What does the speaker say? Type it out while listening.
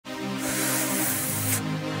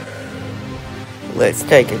Let's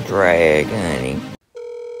take a drag, honey.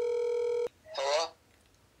 Hello?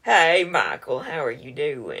 Hey, Michael, how are you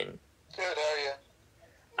doing? Good, how are you?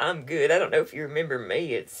 I'm good. I don't know if you remember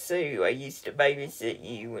me. It's Sue. I used to babysit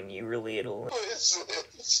you when you were little. What is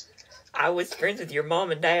this? I was friends with your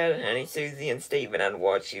mom and dad, honey. Susie and Steven. I'd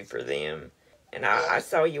watch you for them. And I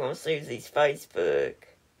saw you on Susie's Facebook.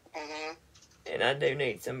 Mm-hmm. And I do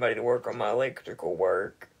need somebody to work on my electrical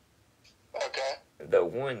work. Okay.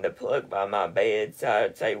 The plug by my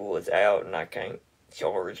bedside table is out and I can't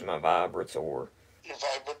charge my vibrator. Your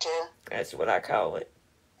vibrator? That's what I call it.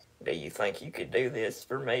 Do you think you could do this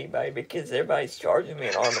for me, baby? Because everybody's charging me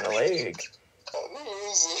an arm and a leg. Who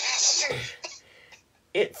is this?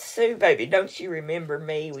 It's Sue, baby. Don't you remember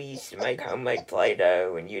me? We used to make homemade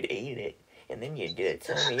Play-Doh and you'd eat it. And then you'd get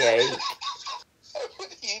a tummy ache. I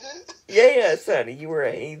would eat it? Yes, honey, you were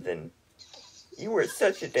a heathen. You were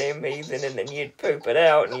such a damn heathen, and then you'd poop it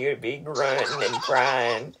out, and you'd be grunting and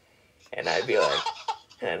crying. And I'd be like,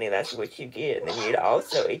 honey, that's what you get. And then you'd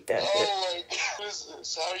also eat that. Oh my God, who is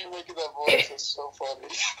this? How are you making that voice? That's so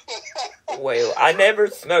funny. Well, I never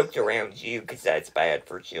smoked around you, because that's bad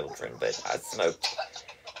for children, but I smoked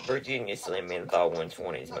Virginia Slim Menthol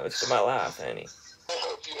 120s most of my life, honey. I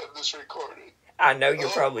hope you have this recorded. I know you're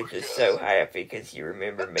probably just so happy because you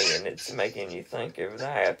remember me and it's making you think of the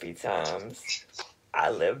happy times. I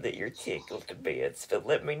love that you're tickled to bits, but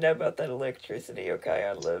let me know about that electricity, okay?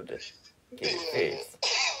 I'd love to get it fixed.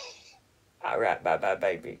 Alright, bye-bye,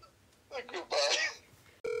 baby. Goodbye.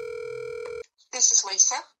 This is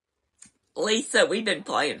Lisa. Lisa, we've been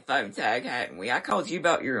playing phone tag, haven't we? I called you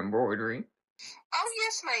about your embroidery. Oh,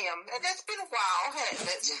 yes, ma'am. That's been a while, hasn't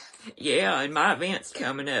it? Yeah, and my event's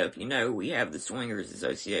coming up. You know, we have the Swingers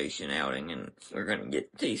Association outing, and we're going to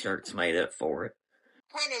get t-shirts made up for it.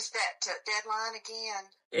 When is that deadline again?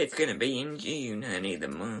 It's going to be in June, honey, the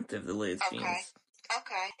month of the lesbians.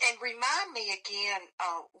 Okay. And remind me again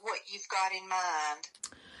what you've got in mind.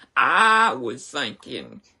 I was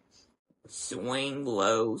thinking swing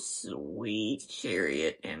low, sweet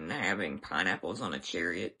chariot, and having pineapples on a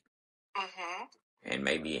chariot. Mm-hmm. And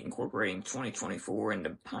maybe incorporating 2024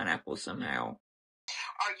 into pineapple somehow.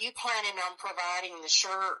 Are you planning on providing the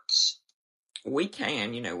shirts? We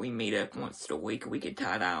can, you know, we meet up once a week. We could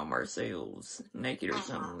tie-dye them ourselves, naked or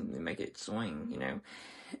something, and make it swing, you know.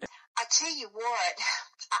 I tell you what,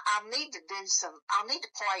 I need to I'll need to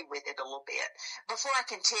play with it a little bit before I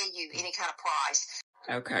can tell you any kind of price.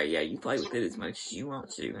 Okay, yeah, you play with it as much as you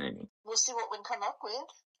want to, honey. We'll see what we can come up with.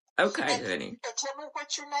 Okay, honey. Tell me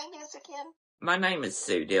what your name is again. My name is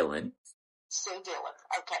Sue Dillon. Sue Dillon.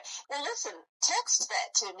 Okay. Well, listen, text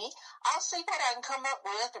that to me. I'll see what I can come up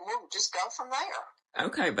with, and we'll just go from there.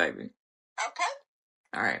 Okay, baby. Okay?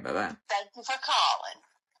 All right, bye-bye. Thank you for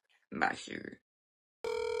calling. Bye, sugar.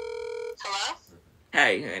 Hello?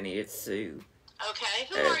 Hey, honey, it's Sue. Okay.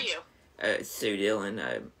 Who are you? Sue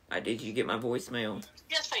Dillon. Did you get my voicemail?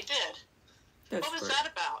 Yes, I did. That's what was great.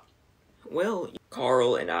 that about? Well,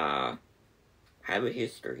 Carl and I have a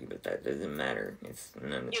history, but that doesn't matter. It's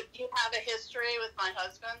none. You have a history with my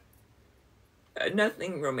husband?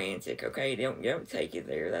 Nothing romantic, okay? Don't take it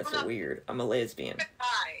there. That's weird. I'm a lesbian.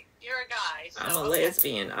 You're a guy. So I'm a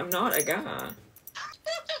lesbian. I'm not a guy.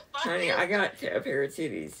 Honey, I got a pair of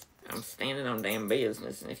titties. I'm standing on damn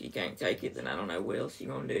business, and if you can't take it, then I don't know what else you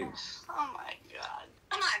gonna do. Oh my God.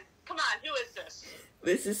 Come on. Who is this?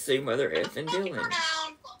 This is Sue Mother Effin' Dillon.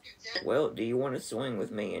 Well, do you want to swing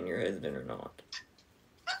with me and your husband or not?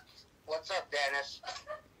 What's up, Dennis?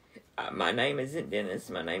 My name isn't Dennis.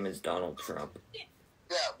 My name is Donald Trump.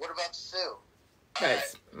 Yeah, what about Sue?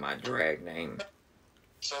 That's my drag name.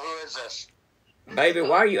 So who is this? Baby,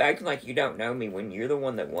 why are you acting like you don't know me when you're the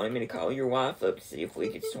one that wanted me to call your wife up to see if we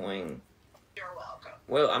could swing? You're welcome.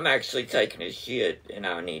 Well, I'm actually taking a shit, and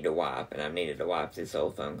I need to wipe, and I've needed to wipe this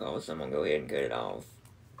whole phone call, so I'm gonna go ahead and cut it off.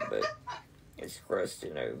 But it's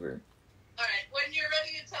crusting over. Alright, when you're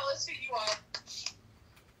ready to tell us who you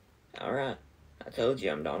are. Alright, I told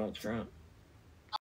you I'm Donald Trump.